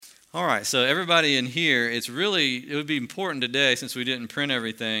All right, so everybody in here, it would be important today, since we didn't print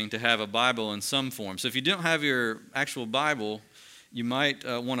everything, to have a Bible in some form. So if you don't have your actual Bible, you might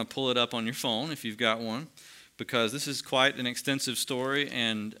want to pull it up on your phone if you've got one, because this is quite an extensive story,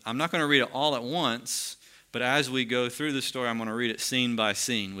 and I'm not going to read it all at once, but as we go through the story, I'm going to read it scene by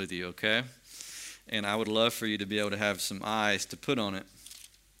scene with you, okay? And I would love for you to be able to have some eyes to put on it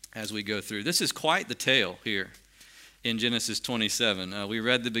as we go through. This is quite the tale here in Genesis 27. We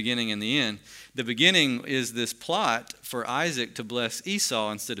read the beginning and the end. The beginning is this plot for Isaac to bless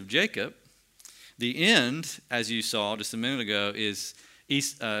Esau instead of Jacob. The end, as you saw just a minute ago, is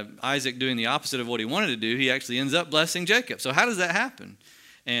Isaac doing the opposite of what he wanted to do. He actually ends up blessing Jacob. So how does that happen?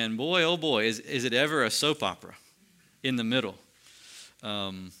 And boy, oh boy, is it ever a soap opera in the middle.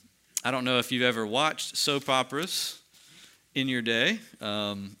 I don't know if you've ever watched soap operas in your day.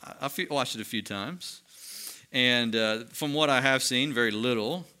 I've watched it a few times. And from what I have seen, very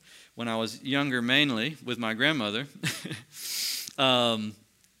little, when I was younger mainly with my grandmother,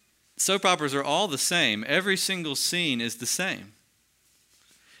 soap operas are all the same. Every single scene is the same.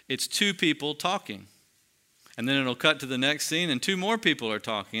 It's two people talking. And then it'll cut to the next scene and two more people are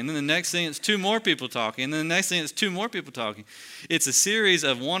talking. And then the next scene it's two more people talking. And then the next scene it's two more people talking. It's a series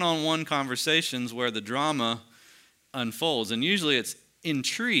of one-on-one conversations where the drama unfolds. And usually it's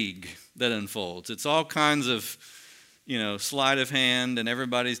intrigue that unfolds. It's all kinds of, sleight of hand, and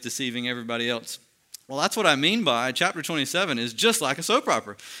everybody's deceiving everybody else. Well, that's what I mean by chapter 27 is just like a soap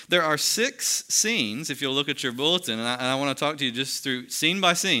opera. There are 6 scenes, if you'll look at your bulletin, and I want to talk to you just through scene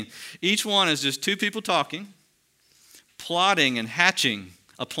by scene. Each one is just two people talking, plotting and hatching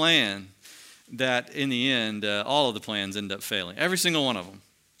a plan that in the end, all of the plans end up failing. Every single one of them.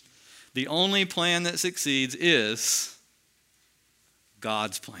 The only plan that succeeds is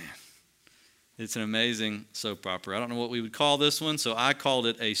God's plan. It's an amazing soap opera. I don't know what we would call this one, so I called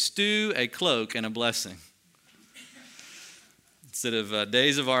it a stew, a cloak, and a blessing. Instead of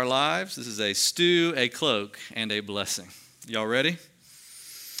days of our lives, this is a stew, a cloak, and a blessing. Y'all ready?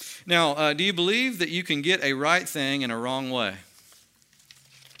 Now, do you believe that you can get a right thing in a wrong way?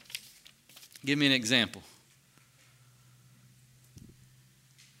 Give me an example.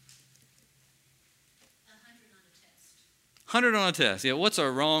 100 on a test. Yeah, what's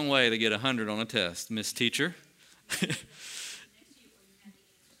a wrong way to get 100 on a test, Miss Teacher?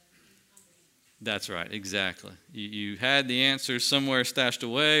 That's right, exactly. You had the answers somewhere stashed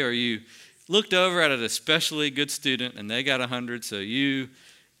away, or you looked over at an especially good student and they got 100, so you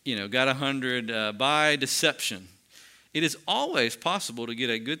got 100 by deception. It is always possible to get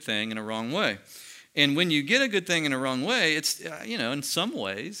a good thing in a wrong way. And when you get a good thing in a wrong way, it's, in some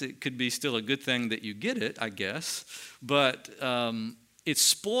ways, it could be still a good thing that you get it, I guess. But it's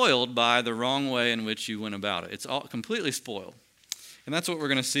spoiled by the wrong way in which you went about it. It's all completely spoiled. And that's what we're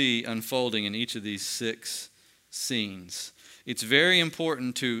going to see unfolding in each of these 6 scenes. It's very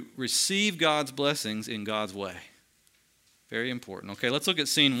important to receive God's blessings in God's way. Very important. Okay, let's look at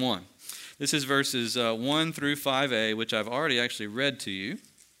scene 1. This is verses 1 through 5a, which I've already actually read to you.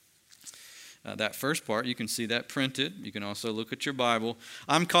 That first part, you can see that printed. You can also look at your Bible.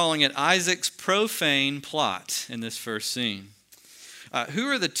 I'm calling it Isaac's profane plot in this first scene. Who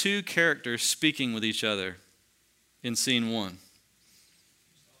are the two characters speaking with each other in scene 1?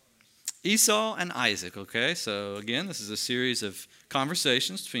 Esau and Isaac, okay? So again, this is a series of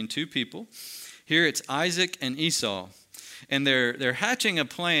conversations between two people. Here it's Isaac and Esau. And they're hatching a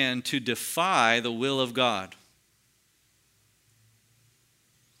plan to defy the will of God.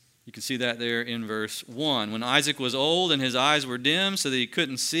 You can see that there in verse 1. When Isaac was old and his eyes were dim so that he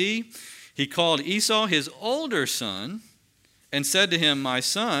couldn't see, he called Esau, his older son, and said to him, "My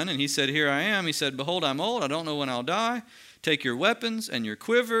son." And he said, "Here I am." He said, "Behold, I'm old. I don't know when I'll die. Take your weapons and your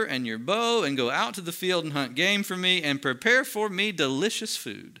quiver and your bow and go out to the field and hunt game for me and prepare for me delicious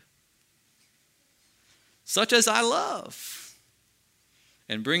food, such as I love,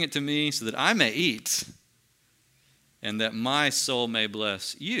 and bring it to me so that I may eat and that my soul may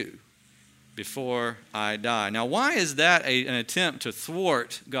bless you before I die." Now, why is that an attempt to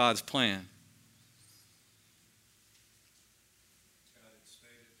thwart God's plan? God had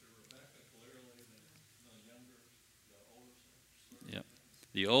stated to Rebekah clearly that the older son. Yep.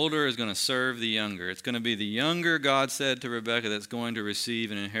 The older is going to serve the younger. It's going to be the younger, God said to Rebekah, that's going to receive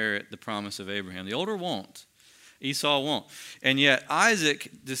and inherit the promise of Abraham. The older won't. Esau won't. And yet Isaac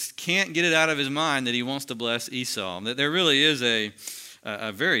just can't get it out of his mind that he wants to bless Esau. That there really is a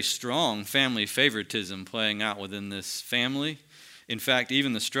very strong family favoritism playing out within this family. In fact,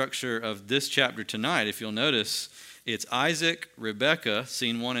 even the structure of this chapter tonight, if you'll notice, It's Isaac, Rebekah,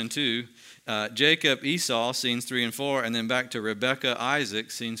 scene 1 and 2, Jacob, Esau, scenes 3 and 4, and then back to Rebekah, Isaac,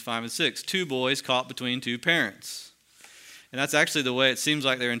 scenes 5 and 6. 2 boys caught between 2 parents. And that's actually the way it seems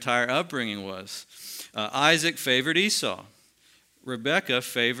like their entire upbringing was. Isaac favored Esau. Rebekah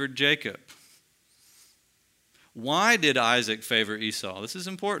favored Jacob. Why did Isaac favor Esau? This is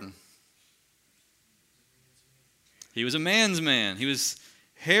important. He was a man's man. He was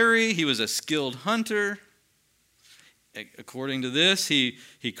hairy. He was a skilled hunter. According to this, he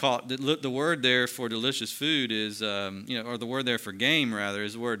caught the word there for delicious food is, or the word there for game rather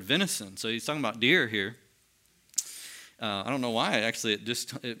is the word venison. So he's talking about deer here. I don't know why. Actually,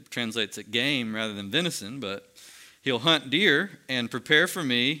 it translates at game rather than venison, but he'll hunt deer and prepare for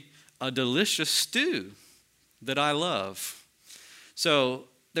me a delicious stew that I love. So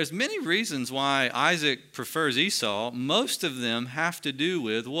there's many reasons why Isaac prefers Esau. Most of them have to do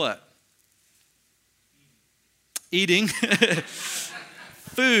with what? Eating.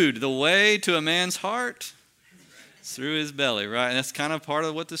 Food. The way to a man's heart is through his belly, right? And that's kind of part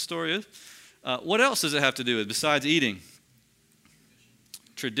of what this story is. What else does it have to do with besides eating?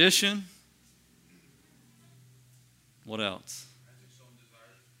 Tradition. What else?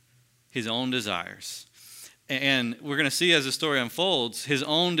 His own desires. And we're going to see as the story unfolds, his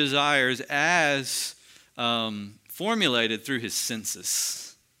own desires as formulated through his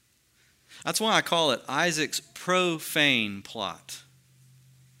senses. That's why I call it Isaac's profane plot.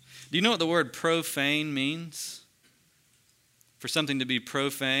 Do you know what the word profane means? For something to be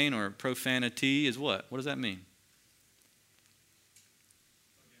profane or profanity is what? What does that mean?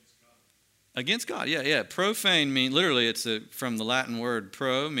 Against God, yeah. Profane means, literally, it's from the Latin word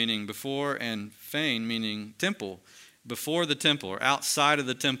pro, meaning before, and fane, meaning temple. Before the temple or outside of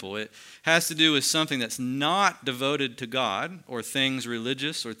the temple. It has to do with something that's not devoted to God or things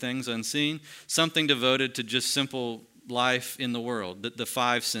religious or things unseen. Something devoted to just simple life in the world, the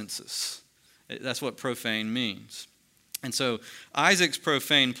 5 senses. That's what profane means. And so Isaac's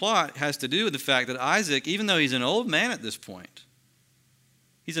profane plot has to do with the fact that Isaac, even though he's an old man at this point,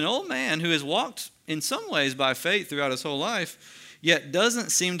 he's an old man who has walked in some ways by faith throughout his whole life, yet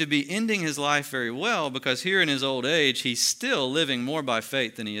doesn't seem to be ending his life very well because here in his old age, he's still living more by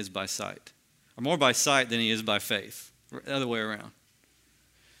faith than he is by sight. Or more by sight than he is by faith. The other way around.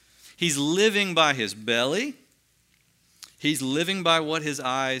 He's living by his belly. He's living by what his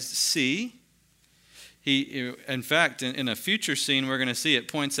eyes see. In fact, in a future scene we're going to see, it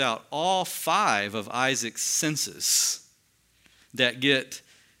points out all 5 of Isaac's senses that get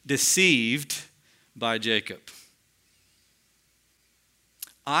deceived by Jacob.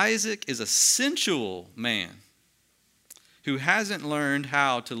 Isaac is a sensual man who hasn't learned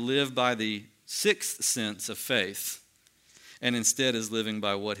how to live by the 6th sense of faith and instead is living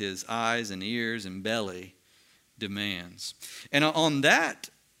by what his eyes and ears and belly demands. And on that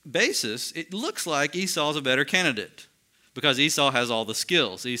basis, it looks like Esau's a better candidate because Esau has all the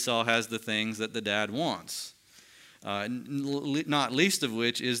skills. Esau has the things that the dad wants. Not least of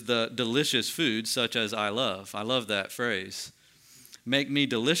which is the delicious food such as I love. I love that phrase. Make me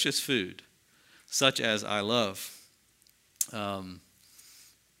delicious food such as I love.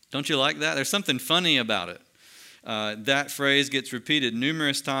 Don't you like that? There's something funny about it. That phrase gets repeated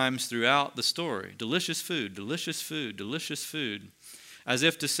numerous times throughout the story. Delicious food, delicious food, delicious food. As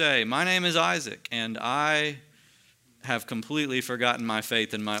if to say, my name is Isaac and I have completely forgotten my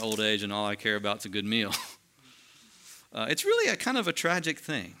faith in my old age and all I care about is a good meal. It's really a kind of a tragic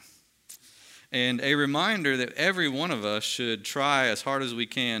thing. And a reminder that every one of us should try as hard as we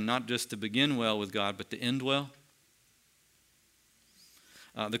can, not just to begin well with God, but to end well.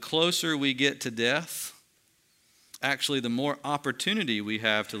 The closer we get to death, actually the more opportunity we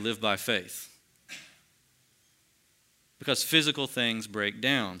have to live by faith. Because physical things break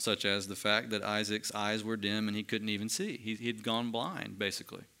down, such as the fact that Isaac's eyes were dim and he couldn't even see. He'd gone blind,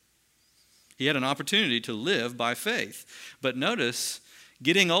 basically. He had an opportunity to live by faith. But notice,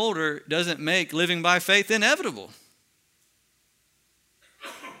 getting older doesn't make living by faith inevitable.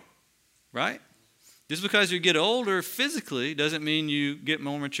 Right? Just because you get older physically doesn't mean you get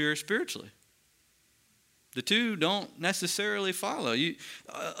more mature spiritually. The two don't necessarily follow.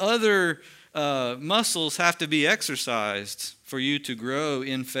 Other muscles have to be exercised for you to grow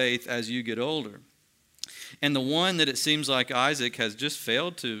in faith as you get older. And the one that it seems like Isaac has just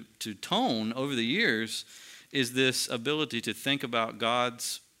failed to tone over the years is this ability to think about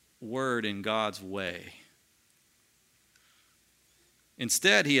God's word in God's way.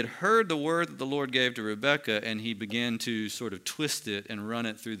 Instead, he had heard the word that the Lord gave to Rebekah, and he began to sort of twist it and run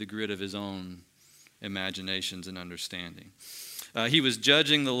it through the grid of his own imaginations and understanding. He was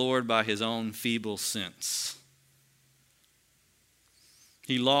judging the Lord by his own feeble sense.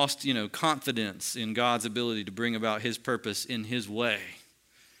 He lost, confidence in God's ability to bring about his purpose in his way.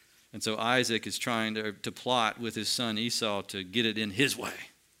 And so Isaac is trying to plot with his son Esau to get it in his way.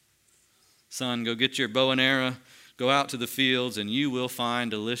 Son, go get your bow and arrow, go out to the fields, and you will find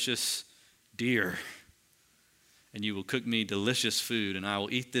delicious deer. And you will cook me delicious food, and I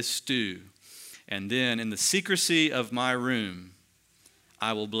will eat this stew. And then in the secrecy of my room,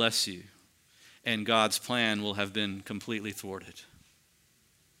 I will bless you. And God's plan will have been completely thwarted.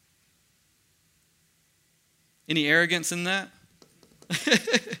 Any arrogance in that?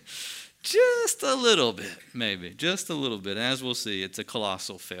 Just a little bit, maybe. Just a little bit. As we'll see, it's a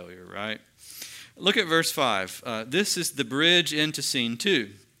colossal failure, right? Look at verse 5. This is the bridge into scene 2.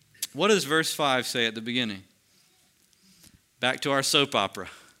 What does verse 5 say at the beginning? Back to our soap opera.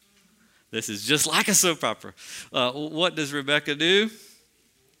 This is just like a soap opera. What does Rebekah do?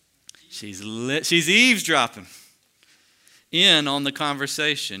 She's eavesdropping in on the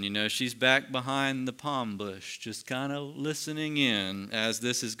conversation. She's back behind the palm bush, just kind of listening in as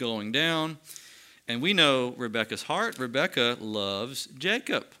this is going down. And we know Rebekah's heart. Rebekah loves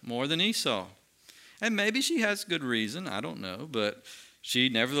Jacob more than Esau. And maybe she has good reason, I don't know, but she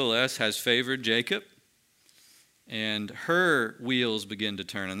nevertheless has favored Jacob. And her wheels begin to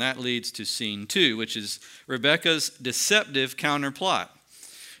turn, and that leads to scene 2, which is Rebekah's deceptive counterplot.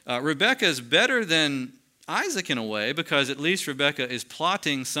 Rebekah is better than Isaac in a way, because at least Rebekah is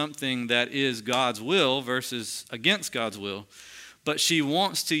plotting something that is God's will versus against God's will, but she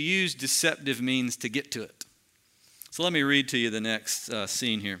wants to use deceptive means to get to it. So let me read to you the next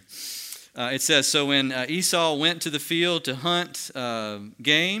scene here. It says, so when Esau went to the field to hunt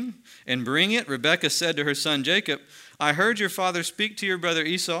game and bring it, Rebekah said to her son Jacob, I heard your father speak to your brother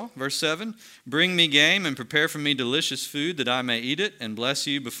Esau, verse 7, bring me game and prepare for me delicious food that I may eat it and bless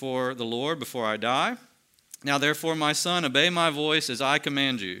you before the Lord before I die. Now therefore, my son, obey my voice as I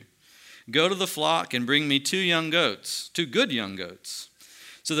command you. Go to the flock and bring me 2 good young goats,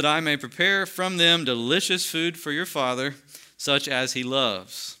 so that I may prepare from them delicious food for your father, such as he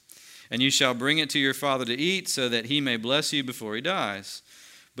loves. And you shall bring it to your father to eat, so that he may bless you before he dies.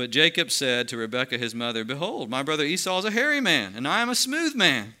 But Jacob said to Rebekah his mother, behold, my brother Esau is a hairy man, and I am a smooth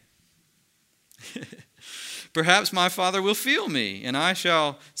man. Perhaps my father will feel me, and I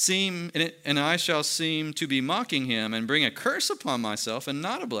shall seem to be mocking him, and bring a curse upon myself, and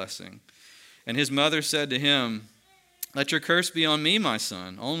not a blessing. And his mother said to him, let your curse be on me, my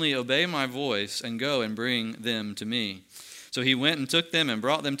son. Only obey my voice, and go and bring them to me. So he went and took them and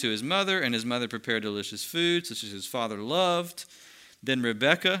brought them to his mother, and his mother prepared delicious food, such as his father loved. Then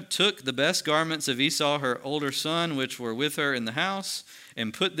Rebekah took the best garments of Esau, her older son, which were with her in the house,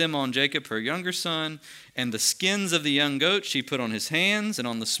 and put them on Jacob, her younger son. And the skins of the young goat she put on his hands and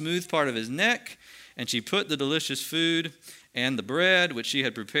on the smooth part of his neck. And she put the delicious food and the bread, which she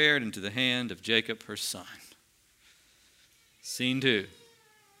had prepared, into the hand of Jacob, her son. Scene 2.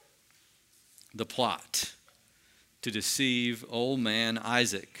 The plot to deceive old man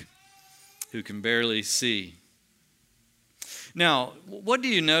Isaac, who can barely see. Now, what do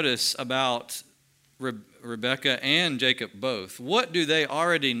you notice about Rebekah and Jacob both? What do they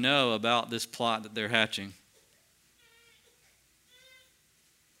already know about this plot that they're hatching?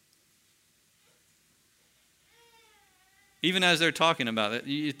 Even as they're talking about it,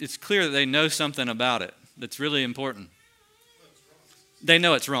 it's clear that they know something about it that's really important. They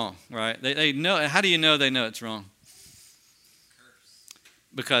know it's wrong, right? They know. How do you know they know it's wrong?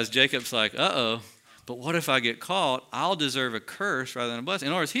 Because Jacob's like, uh-oh, but what if I get caught? I'll deserve a curse rather than a blessing.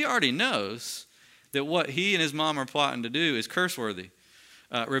 In other words, he already knows that what he and his mom are plotting to do is curse-worthy.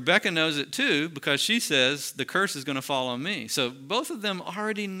 Rebekah knows it too, because she says the curse is going to fall on me. So both of them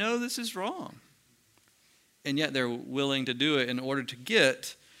already know this is wrong. And yet they're willing to do it in order to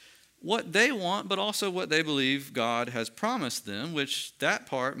get what they want, but also what they believe God has promised them, which that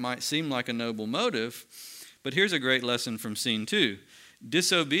part might seem like a noble motive. But here's a great lesson from scene 2.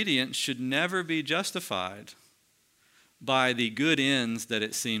 Disobedience should never be justified by the good ends that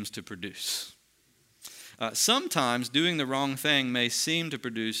it seems to produce. Sometimes doing the wrong thing may seem to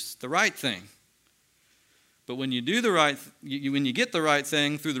produce the right thing. But when you do when you get the right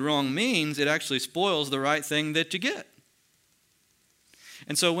thing through the wrong means, it actually spoils the right thing that you get.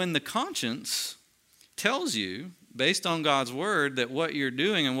 And so when the conscience tells you, based on God's word, that what you're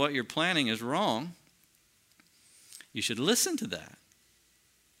doing and what you're planning is wrong, you should listen to that.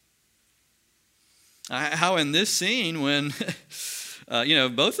 How in this scene when,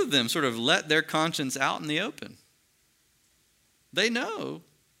 both of them sort of let their conscience out in the open. They know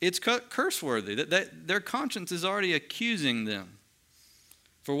it's curse-worthy, that their conscience is already accusing them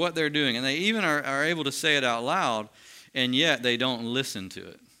for what they're doing. And they even are able to say it out loud. and yet they don't listen to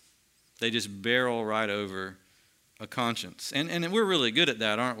it. They just barrel right over a conscience. And we're really good at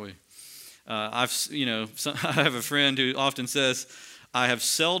that, aren't we? I have a friend who often says, I have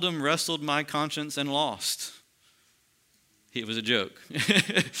seldom wrestled my conscience and lost. It was a joke.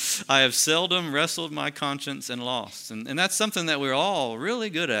 I have seldom wrestled my conscience and lost. And that's something that we're all really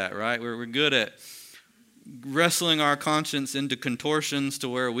good at, right? We're good at wrestling our conscience into contortions to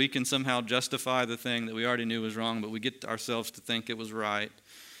where we can somehow justify the thing that we already knew was wrong, but we get ourselves to think it was right.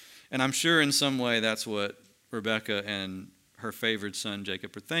 And I'm sure in some way that's what Rebekah and her favored son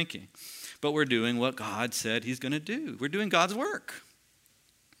Jacob are thinking. But we're doing what God said he's going to do. We're doing God's work.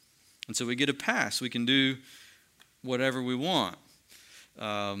 And so we get a pass. We can do whatever we want.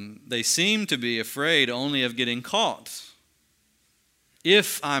 They seem to be afraid only of getting caught.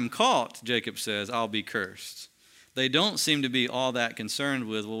 If I'm caught, Jacob says, I'll be cursed. They don't seem to be all that concerned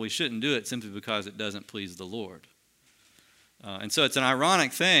with, well, we shouldn't do it simply because it doesn't please the Lord. And so it's an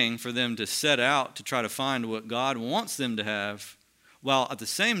ironic thing for them to set out to try to find what God wants them to have, while at the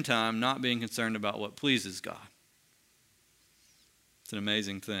same time not being concerned about what pleases God. It's an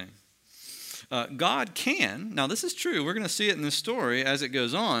amazing thing. God can, now this is true, we're going to see it in this story as it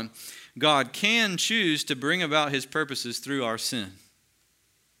goes on, God can choose to bring about his purposes through our sin.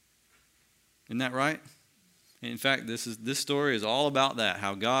 Isn't that right? In fact, this story is all about that,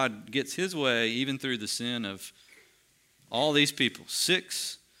 how God gets his way even through the sin of all these people.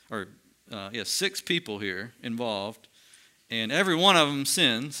 Six people here involved, and every one of them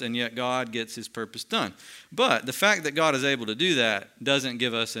sins, and yet God gets his purpose done. But the fact that God is able to do that doesn't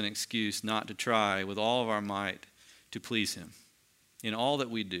give us an excuse not to try with all of our might to please him in all that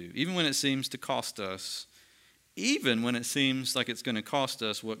we do, even when it seems to cost us, even when it seems like it's going to cost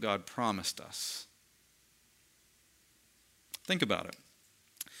us what God promised us. Think about it.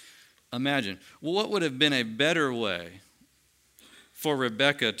 Imagine, what would have been a better way for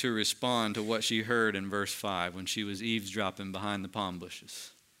Rebekah to respond to what she heard in verse 5 when she was eavesdropping behind the palm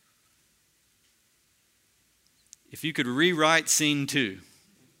bushes? If you could rewrite scene 2.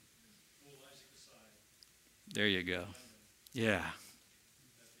 There you go. Yeah.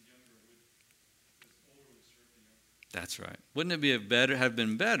 That's right. Wouldn't it have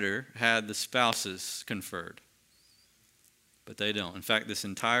been better had the spouses conferred? But they don't. In fact, this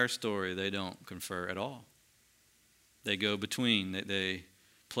entire story, they don't confer at all. They go between. They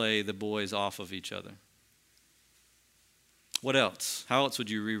play the boys off of each other. What else? How else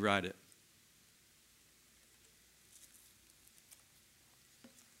would you rewrite it?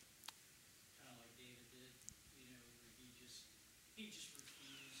 Kind of like David did, where he just refused to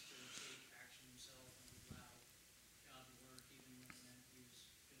take action himself and allow God to work even when he was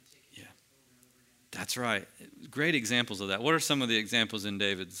going to take it over and over again. That's right. Great examples of that. What are some of the examples in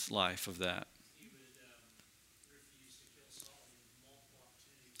David's life of that?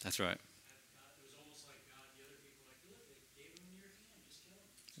 That's right. It was almost like God, the other people were like, look, they gave him in your hand, just kill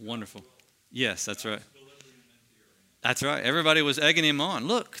him. Wonderful. Yes, that's right. That's right. Everybody was egging him on.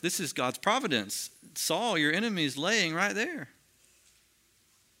 Look, this is God's providence. Saul, your enemy, is laying right there.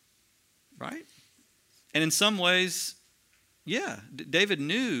 Right? And in some ways, David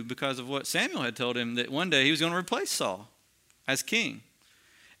knew because of what Samuel had told him that one day he was going to replace Saul as king.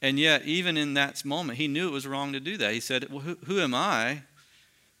 And yet, even in that moment, he knew it was wrong to do that. He said, well, who am I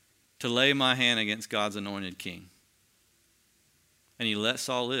to lay my hand against God's anointed king? And he let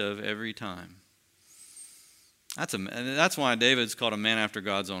Saul live every time. That's why David's called a man after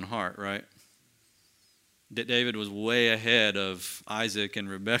God's own heart, right? David was way ahead of Isaac and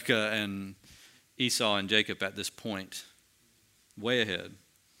Rebekah and Esau and Jacob at this point. Way ahead.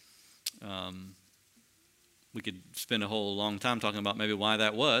 We could spend a whole long time talking about maybe why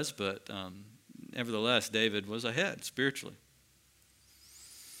that was, but nevertheless, David was ahead spiritually.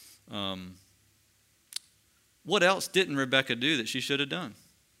 What else didn't Rebekah do that she should have done?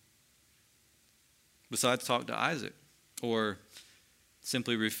 Besides talk to Isaac or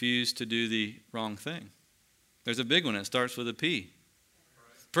simply refuse to do the wrong thing. There's a big one. It starts with a P.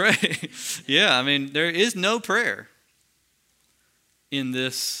 Pray. Yeah, there is no prayer in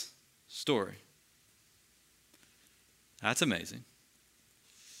this story. That's amazing.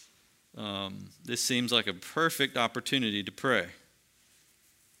 This seems like a perfect opportunity to pray.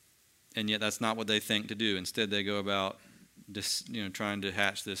 And yet that's not what they think to do. Instead, they go about trying to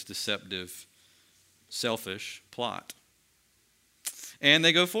hatch this deceptive, selfish plot. And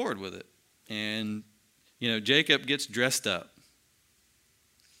they go forward with it. And, Jacob gets dressed up.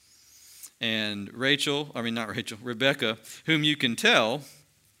 And Rebekah, whom you can tell,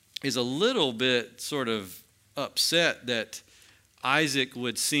 is a little bit sort of upset that Isaac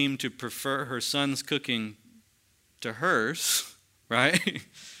would seem to prefer her son's cooking to hers, right?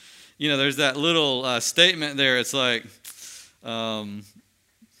 There's that little statement there. It's like,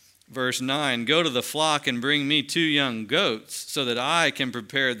 verse 9, go to the flock and bring me 2 young goats so that I can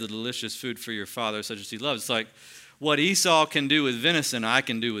prepare the delicious food for your father such as he loves. It's like what Esau can do with venison, I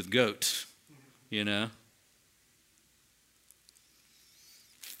can do with goat,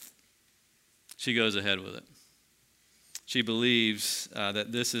 She goes ahead with it. She believes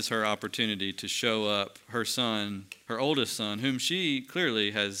that this is her opportunity to show up her son, her oldest son, whom she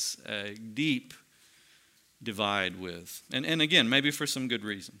clearly has a deep divide with. And again, maybe for some good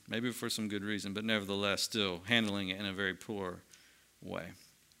reason, but nevertheless still handling it in a very poor way.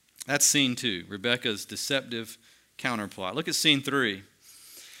 That's scene 2, Rebekah's deceptive counterplot. Look at scene 3,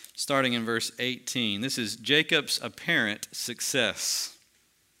 starting in verse 18. This is Jacob's apparent success.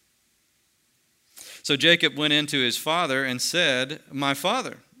 So Jacob went in to his father and said, my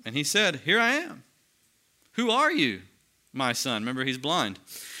father. And he said, here I am. Who are you, my son? Remember, he's blind.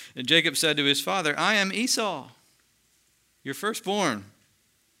 And Jacob said to his father, I am Esau, your firstborn.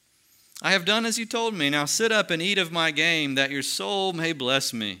 I have done as you told me. Now sit up and eat of my game, that your soul may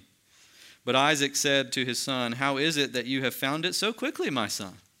bless me. But Isaac said to his son, how is it that you have found it so quickly, my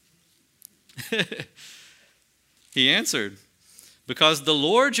son? He answered, because the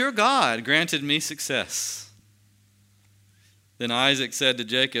Lord your God granted me success. Then Isaac said to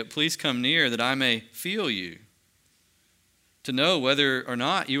Jacob, please come near that I may feel you, to know whether or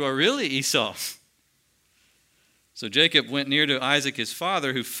not you are really Esau. So Jacob went near to Isaac his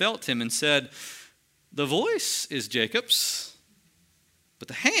father, who felt him and said, the voice is Jacob's, but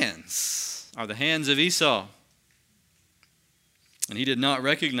the hands are the hands of Esau. And he did not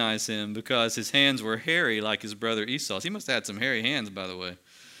recognize him because his hands were hairy like his brother Esau's. He must have had some hairy hands, by the way.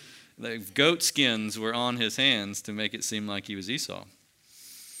 The goat skins were on his hands to make it seem like he was Esau.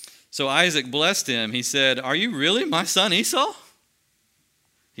 So Isaac blessed him. He said, are you really my son Esau?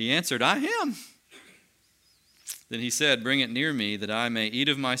 He answered, I am. Then he said, bring it near me that I may eat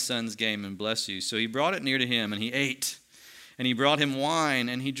of my son's game and bless you. So he brought it near to him and he ate. And he brought him wine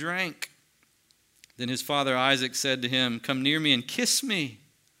and he drank. Then his father Isaac said to him, come near me and kiss me,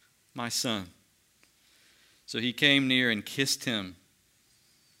 my son. So he came near and kissed him.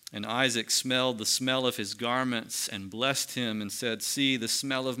 And Isaac smelled the smell of his garments and blessed him and said, see, the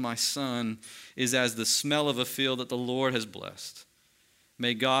smell of my son is as the smell of a field that the Lord has blessed.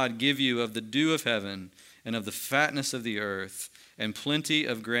 May God give you of the dew of heaven and of the fatness of the earth and plenty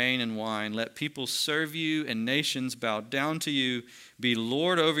of grain and wine. Let people serve you and nations bow down to you. Be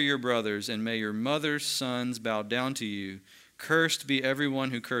Lord over your brothers, and may your mother's sons bow down to you. Cursed be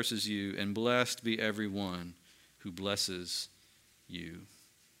everyone who curses you, and blessed be everyone who blesses you.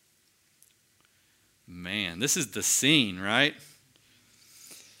 Man, this is the scene, right?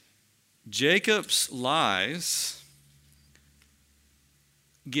 Jacob's lies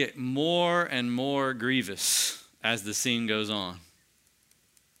get more and more grievous as the scene goes on.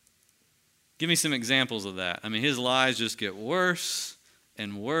 Give me some examples of that. I mean, his lies just get worse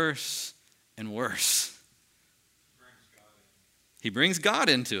and worse and worse. He brings God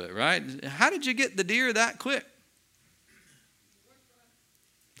into it, right? How did you get the deer that quick?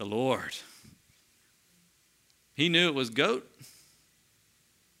 The Lord. He knew it was goat,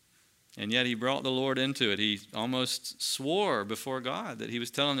 and yet he brought the Lord into it. He almost swore before God that he was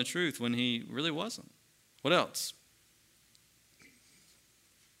telling the truth when he really wasn't. What else?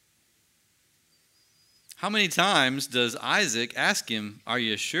 How many times does Isaac ask him, are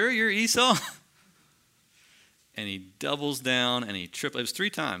you sure you're Esau? And he doubles down and he triples. It was 3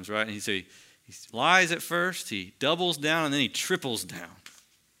 times, right? And he lies at first, he doubles down, and then he triples down.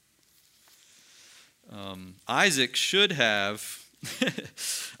 Isaac should have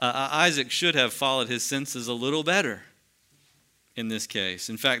followed his senses a little better in this case.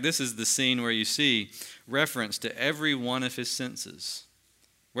 In fact, this is the scene where you see reference to every one of his senses.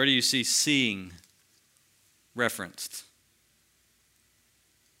 Where do you see seeing referenced?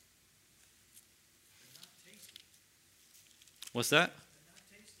 What's that?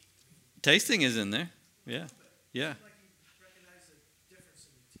 Tasting is in there. Yeah. Yeah.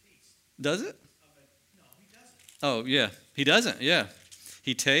 Does it? Oh, yeah. He doesn't. Yeah.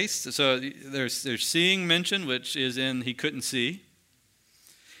 He tastes. So there's seeing mentioned, which is in he couldn't see.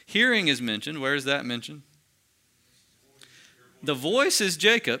 Hearing is mentioned. Where is that mentioned? The voice is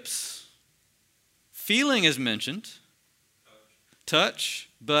Jacob's. Feeling is mentioned. Touch.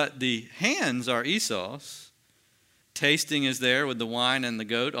 But the hands are Esau's. Tasting is there with the wine and the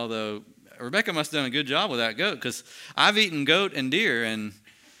goat, although Rebekah must have done a good job with that goat, because I've eaten goat and deer, and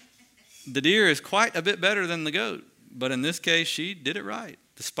the deer is quite a bit better than the goat. But in this case, she did it right.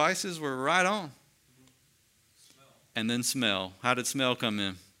 The spices were right on. and then smell. How did smell come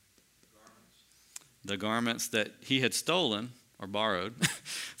in? The garments that he had stolen or borrowed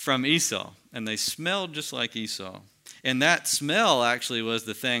from Esau. And they smelled just like Esau. And that smell actually was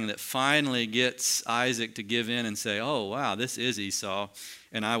the thing that finally gets Isaac to give in and say, oh, wow, this is Esau,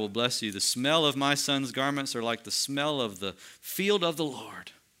 and I will bless you. The smell of my son's garments are like the smell of the field of the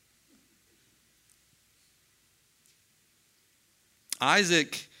Lord.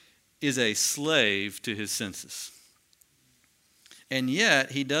 Isaac is a slave to his senses. And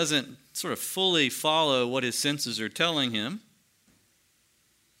yet, he doesn't sort of fully follow what his senses are telling him.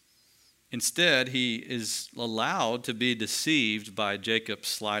 Instead, he is allowed to be deceived by Jacob's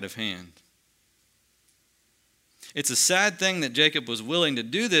sleight of hand. It's a sad thing that Jacob was willing to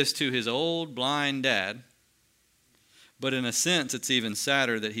do this to his old blind dad, but in a sense, it's even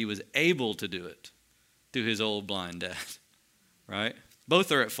sadder that he was able to do it to his old blind dad, right?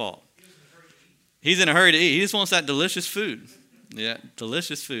 Both are at fault. He's in a hurry to eat. He just wants that delicious food. Yeah,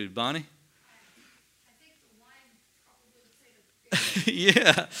 delicious food. Bonnie?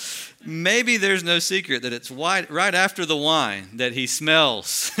 Yeah, maybe there's no secret that it's right after the wine that he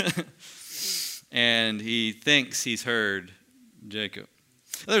smells and he thinks he's heard Jacob.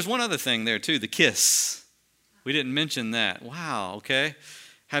 There's one other thing there too, the kiss. We didn't mention that. Wow, okay.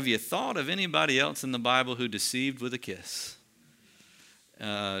 Have you thought of anybody else in the Bible who deceived with a kiss?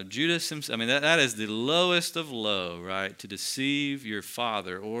 Judas himself. I mean, that is the lowest of low, right? To deceive your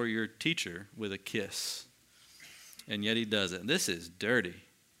father or your teacher with a kiss. And yet he does it. This is dirty.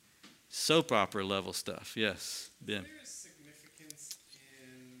 Soap opera level stuff. Yes, Ben. Is there a significance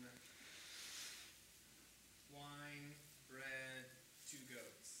in wine, bread, 2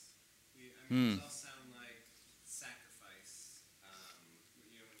 goats? Those all sound like sacrifice.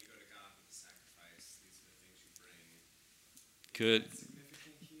 When you go to God with the sacrifice, these are the things you bring.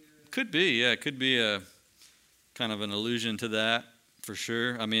 Could be, yeah. It could be a kind of an allusion to that. For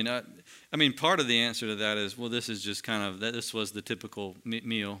sure. I mean, part of the answer to that is, well, this is just kind of, this was the typical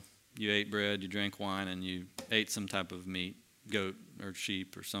meal. You ate bread, you drank wine, and you ate some type of meat, goat or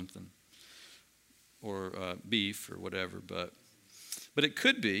sheep or something, or beef or whatever. But it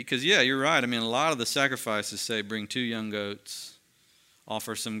could be, because, yeah, you're right. I mean, a lot of the sacrifices say bring 2 young goats,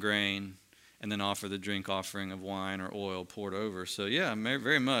 offer some grain, and then offer the drink offering of wine or oil poured over. So, yeah,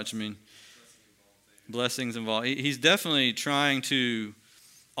 very much. I mean, blessings involved. He's definitely trying to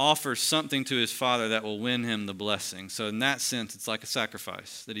offer something to his father that will win him the blessing. So in that sense, it's like a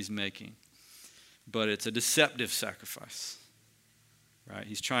sacrifice that he's making. But it's a deceptive sacrifice, right?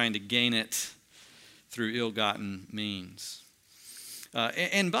 He's trying to gain it through ill-gotten means.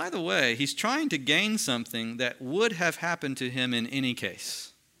 And by the way, he's trying to gain something that would have happened to him in any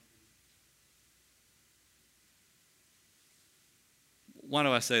case. Why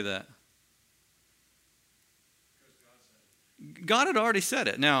do I say that? God had already said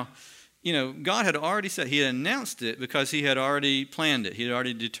it. Now, God had already said, he had announced it because he had already planned it. He had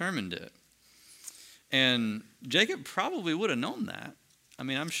already determined it. And Jacob probably would have known that. I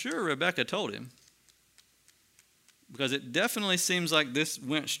mean, I'm sure Rebekah told him, because it definitely seems like this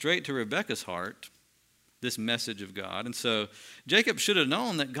went straight to Rebekah's heart, this message of God. And so Jacob should have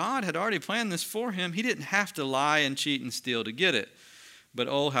known that God had already planned this for him. He didn't have to lie and cheat and steal to get it. But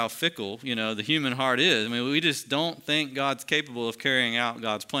oh, how fickle, the human heart is. I mean, we just don't think God's capable of carrying out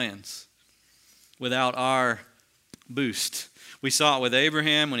God's plans without our boost. We saw it with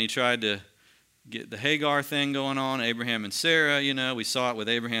Abraham when he tried to get the Hagar thing going on, Abraham and Sarah, We saw it with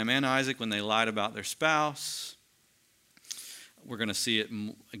Abraham and Isaac when they lied about their spouse. We're going to see it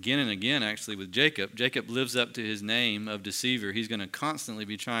again and again, actually, with Jacob. Jacob lives up to his name of deceiver. He's going to constantly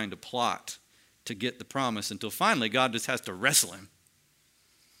be trying to plot to get the promise until finally God just has to wrestle him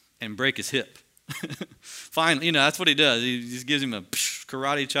and break his hip. Finally, that's what he does. He just gives him a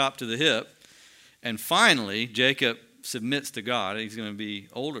karate chop to the hip. And finally, Jacob submits to God. He's going to be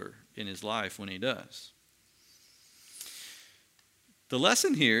older in his life when he does. The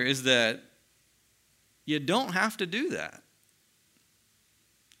lesson here is that you don't have to do that.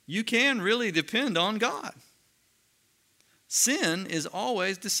 You can really depend on God. Sin is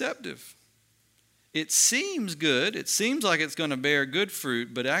always deceptive. It seems good. It seems like it's going to bear good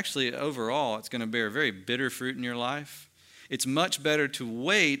fruit, but actually, overall, it's going to bear very bitter fruit in your life. It's much better to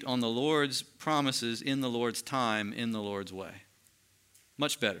wait on the Lord's promises in the Lord's time, in the Lord's way.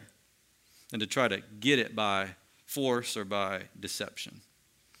 Much better than to try to get it by force or by deception.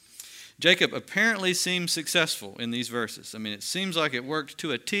 Jacob apparently seems successful in these verses. I mean, it seems like it worked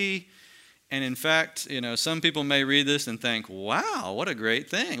to a T. And in fact, some people may read this and think, wow, what a great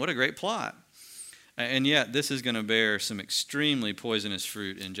thing. What a great plot. And yet, this is going to bear some extremely poisonous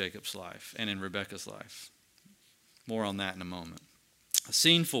fruit in Jacob's life and in Rebekah's life. More on that in a moment.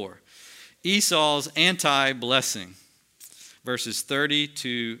 Scene 4, Esau's anti-blessing, verses 30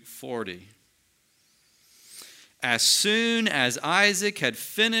 to 40. As soon as Isaac had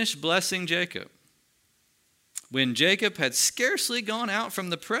finished blessing Jacob, when Jacob had scarcely gone out from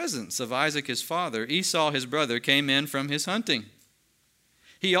the presence of Isaac his father, Esau his brother came in from his hunting.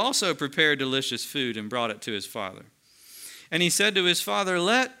 He also prepared delicious food and brought it to his father. And he said to his father,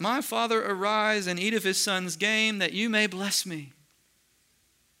 "Let my father arise and eat of his son's game, that you may bless me."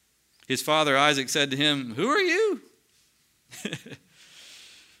 His father Isaac said to him, "Who are you?"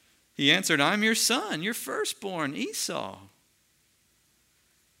 He answered, "I'm your son, your firstborn, Esau."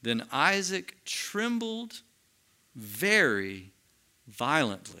 Then Isaac trembled very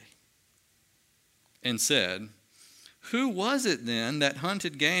violently and said, "Who was it then that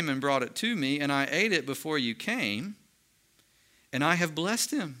hunted game and brought it to me, and I ate it before you came? And I have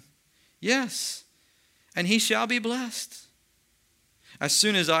blessed him. Yes, and he shall be blessed." As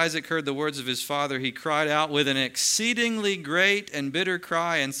soon as Isaac heard the words of his father, he cried out with an exceedingly great and bitter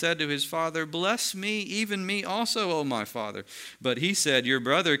cry and said to his father, "Bless me, even me also, O my father." But he said, "Your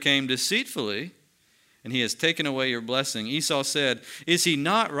brother came deceitfully, and he has taken away your blessing." Esau said, "Is he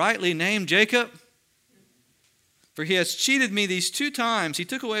not rightly named Jacob? For he has cheated me these 2 times. He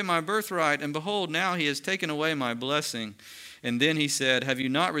took away my birthright, and behold, now he has taken away my blessing." And then he said, "Have you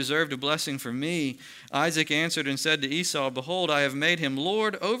not reserved a blessing for me?" Isaac answered and said to Esau, "Behold, I have made him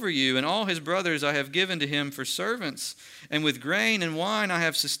lord over you, and all his brothers I have given to him for servants, and with grain and wine I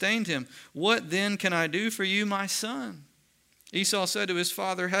have sustained him. What then can I do for you, my son?" Esau said to his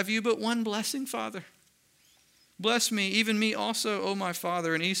father, "Have you but one blessing, father? Bless me, even me also, O my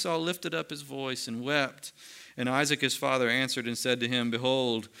father." And Esau lifted up his voice and wept. And Isaac his father answered and said to him,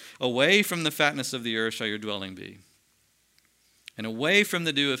 "Behold, away from the fatness of the earth shall your dwelling be, and away from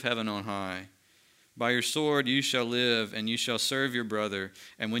the dew of heaven on high. By your sword you shall live, and you shall serve your brother,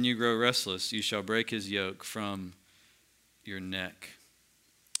 and when you grow restless, you shall break his yoke from your neck."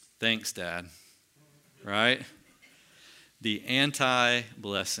 Thanks, Dad. Right? The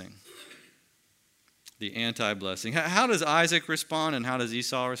anti-blessing. The anti-blessing. How does Isaac respond, and how does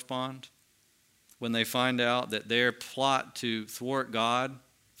Esau respond when they find out that their plot to thwart God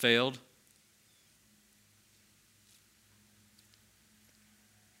failed?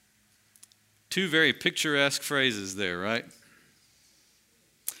 Two very picturesque phrases there, right?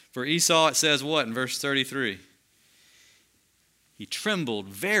 For Esau, it says what in verse 33? He trembled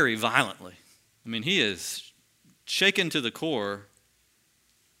very violently. I mean, he is shaken to the core.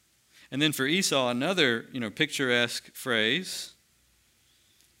 And then for Esau, another, picturesque phrase.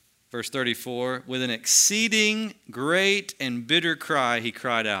 Verse 34, with an exceeding great and bitter cry, he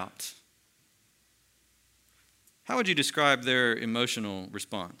cried out. How would you describe their emotional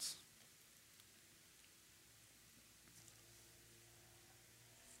response?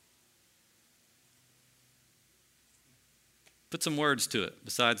 Put some words to it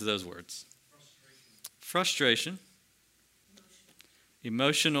besides those words. Frustration.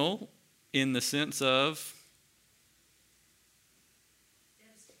 Emotional in the sense of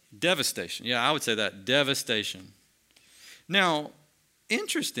devastation. Yeah, I would say that. Devastation. Now,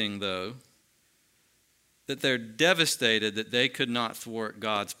 interesting, though, that they're devastated that they could not thwart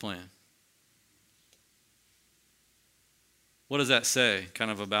God's plan. What does that say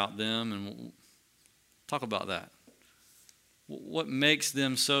kind of about them? And talk about that. What makes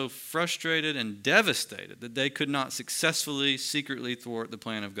them so frustrated and devastated that they could not successfully, secretly thwart the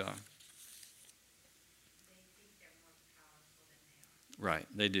plan of God? They think they're more powerful than they are. Right,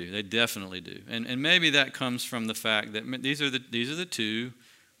 they do. They definitely do. And maybe that comes from the fact that these are the two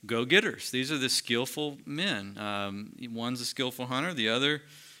go-getters. These are the skillful men. One's a skillful hunter. The other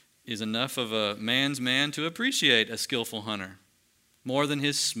is enough of a man's man to appreciate a skillful hunter more than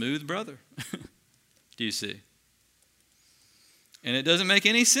his smooth brother. Do you see? And it doesn't make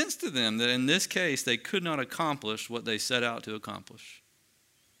any sense to them that in this case they could not accomplish what they set out to accomplish.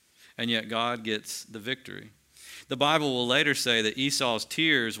 And yet God gets the victory. The Bible will later say that Esau's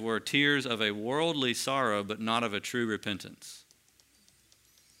tears were tears of a worldly sorrow, but not of a true repentance.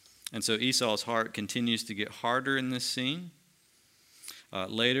 And so Esau's heart continues to get harder in this scene.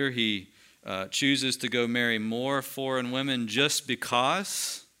 Later he chooses to go marry more foreign women just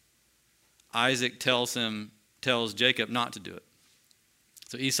because Isaac tells Jacob not to do it.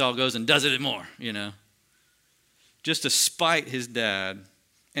 So Esau goes and does it more, just to spite his dad,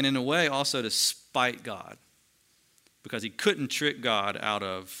 and in a way also to spite God, because he couldn't trick God out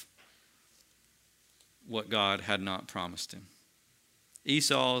of what God had not promised him.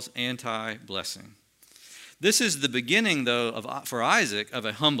 Esau's anti-blessing. This is the beginning, though, for Isaac of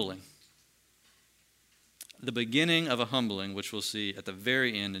a humbling. the beginning of a humbling, which we'll see at the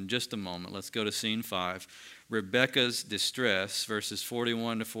very end in just a moment. Let's go to scene 5. Rebekah's distress, verses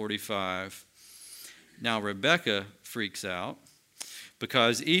 41 to 45. Now Rebekah freaks out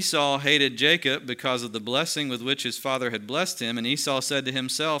because Esau hated Jacob because of the blessing with which his father had blessed him. And Esau said to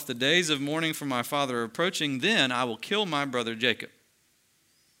himself, the days of mourning for my father are approaching, then I will kill my brother Jacob.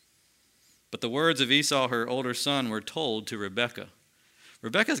 But the words of Esau, her older son, were told to Rebekah.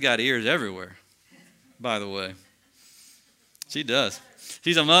 Rebekah's got ears everywhere, by the way. She does.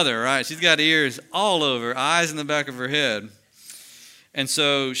 She's a mother, right? She's got ears all over, eyes in the back of her head. And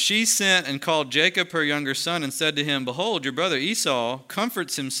so she sent and called Jacob, her younger son, and said to him, behold, your brother Esau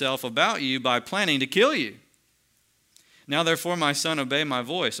comforts himself about you by planning to kill you. Now therefore, my son, obey my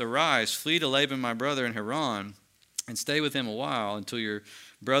voice. Arise, flee to Laban my brother in Haran, and stay with him a while until your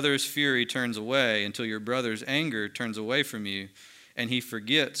brother's fury turns away, until your brother's anger turns away from you, and he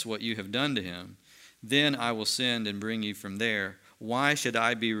forgets what you have done to him. Then I will send and bring you from there. Why should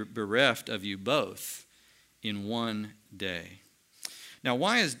I be bereft of you both in one day? Now,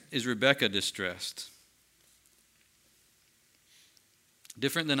 why is Rebekah distressed?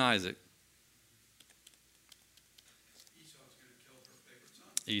 Different than Isaac.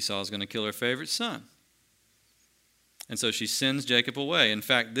 Esau's going to kill her favorite son. And so she sends Jacob away. In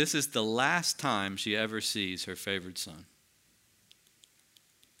fact, this is the last time she ever sees her favorite son.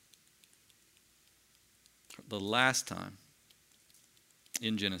 The last time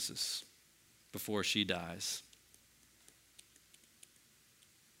in Genesis before she dies.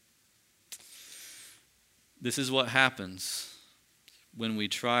 This is what happens when we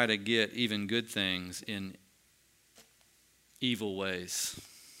try to get even good things in evil ways.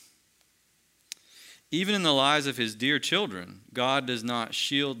 Even in the lives of his dear children, God does not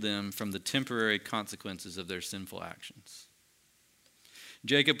shield them from the temporary consequences of their sinful actions.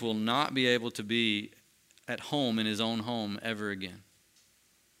 Jacob will not be able to be at home in his own home ever again.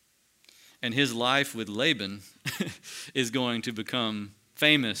 And his life with Laban is going to become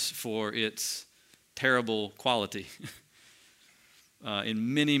famous for its terrible quality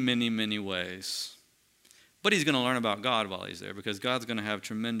in many, many, many ways. But he's going to learn about God while he's there, because God's going to have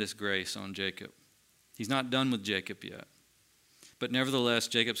tremendous grace on Jacob. He's not done with Jacob yet. But nevertheless,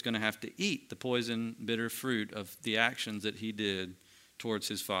 Jacob's going to have to eat the poison, bitter fruit of the actions that he did towards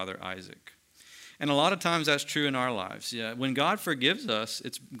his father Isaac. And a lot of times that's true in our lives. Yeah, when God forgives us,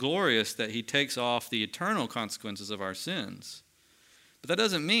 it's glorious that he takes off the eternal consequences of our sins. But that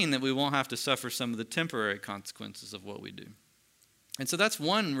doesn't mean that we won't have to suffer some of the temporary consequences of what we do. And so that's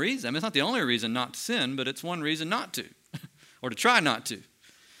one reason. I mean, it's not the only reason not to sin, but it's one reason not to, or to try not to,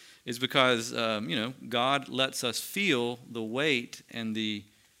 is because, God lets us feel the weight and the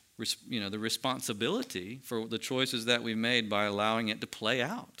responsibility for the choices that we made by allowing it to play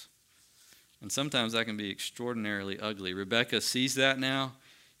out. And sometimes that can be extraordinarily ugly. Rebekah sees that now.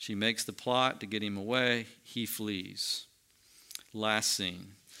 She makes the plot to get him away. He flees. Last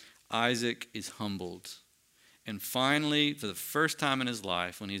scene. Isaac is humbled. And finally, for the first time in his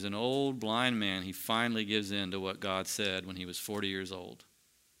life, when he's an old blind man, he finally gives in to what God said when he was 40 years old.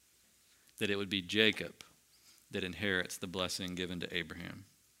 That it would be Jacob that inherits the blessing given to Abraham.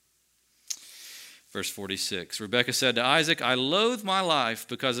 Verse 46, Rebekah said to Isaac, I loathe my life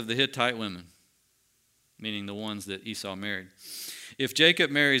because of the Hittite women, meaning the ones that Esau married. If Jacob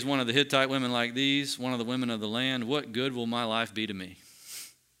marries one of the Hittite women like these, one of the women of the land, what good will my life be to me?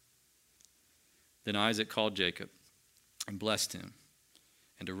 Then Isaac called Jacob and blessed him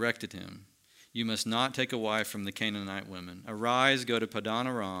and directed him. You must not take a wife from the Canaanite women. Arise, go to Padan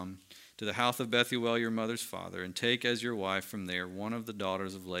Aram, to the house of Bethuel, your mother's father, and take as your wife from there one of the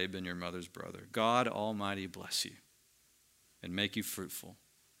daughters of Laban, your mother's brother. God Almighty bless you and make you fruitful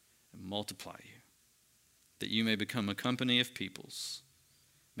and multiply you, that you may become a company of peoples.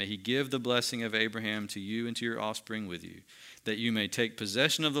 May he give the blessing of Abraham to you and to your offspring with you, that you may take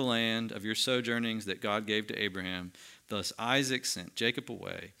possession of the land of your sojournings that God gave to Abraham. Thus Isaac sent Jacob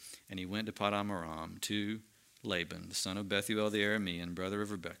away, and he went to Padan Aram to Laban, the son of Bethuel the Aramean, brother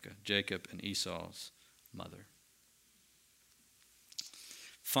of Rebekah, Jacob and Esau's mother.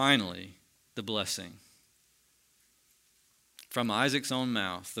 Finally, the blessing. From Isaac's own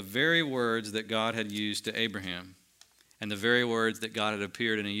mouth, the very words that God had used to Abraham and the very words that God had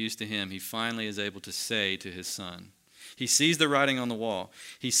appeared and used to him, he finally is able to say to his son. He sees the writing on the wall.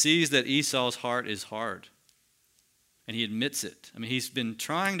 He sees that Esau's heart is hard. And he admits it. I mean, he's been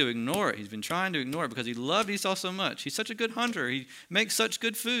trying to ignore it. He's been trying to ignore it because he loved Esau so much. He's such a good hunter. He makes such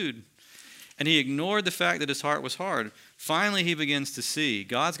good food. And he ignored the fact that his heart was hard. Finally, he begins to see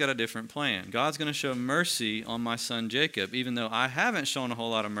God's got a different plan. God's going to show mercy on my son Jacob, even though I haven't shown a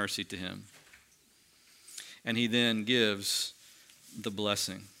whole lot of mercy to him. and he then gives the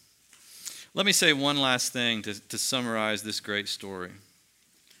blessing. Let me say one last thing to summarize this great story.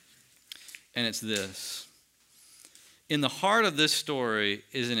 And it's this. In the heart of this story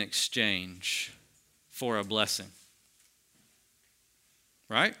is an exchange for a blessing.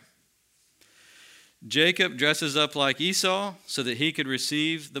 Right? Jacob dresses up like Esau so that he could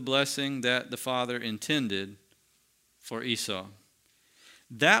receive the blessing that the father intended for Esau.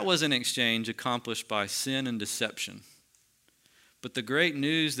 That was an exchange accomplished by sin and deception. But the great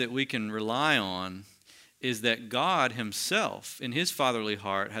news that we can rely on is that God himself, in his fatherly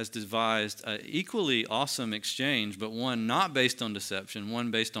heart, has devised an equally awesome exchange, but one not based on deception,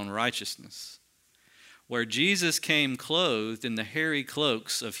 one based on righteousness, where Jesus came clothed in the hairy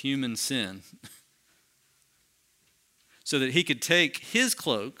cloaks of human sin, so that he could take his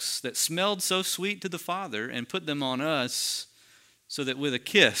cloaks that smelled so sweet to the Father and put them on us, so that with a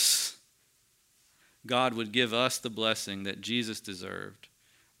kiss, God would give us the blessing that Jesus deserved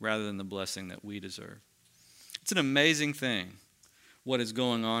rather than the blessing that we deserve. It's an amazing thing what is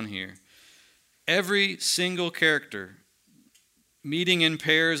going on here. Every single character meeting in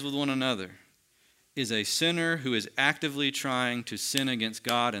pairs with one another is a sinner who is actively trying to sin against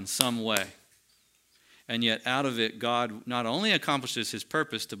God in some way. And yet out of it, God not only accomplishes his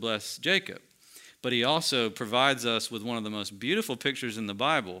purpose to bless Jacob, but he also provides us with one of the most beautiful pictures in the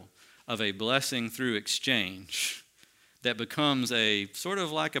Bible of a blessing through exchange that becomes a sort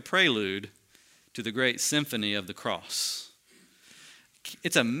of like a prelude to the great symphony of the cross.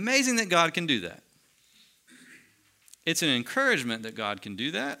 It's amazing that God can do that. It's an encouragement that God can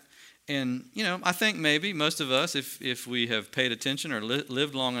do that. And, I think maybe most of us, if we have paid attention or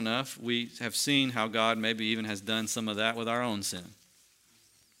lived long enough, we have seen how God maybe even has done some of that with our own sin.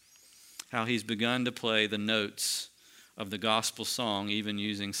 How he's begun to play the notes of the gospel song, even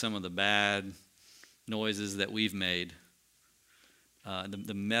using some of the bad noises that we've made,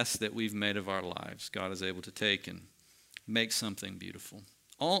 the mess that we've made of our lives. God is able to take and make something beautiful.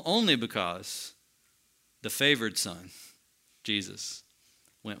 Only because the favored son, Jesus,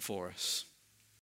 went for us.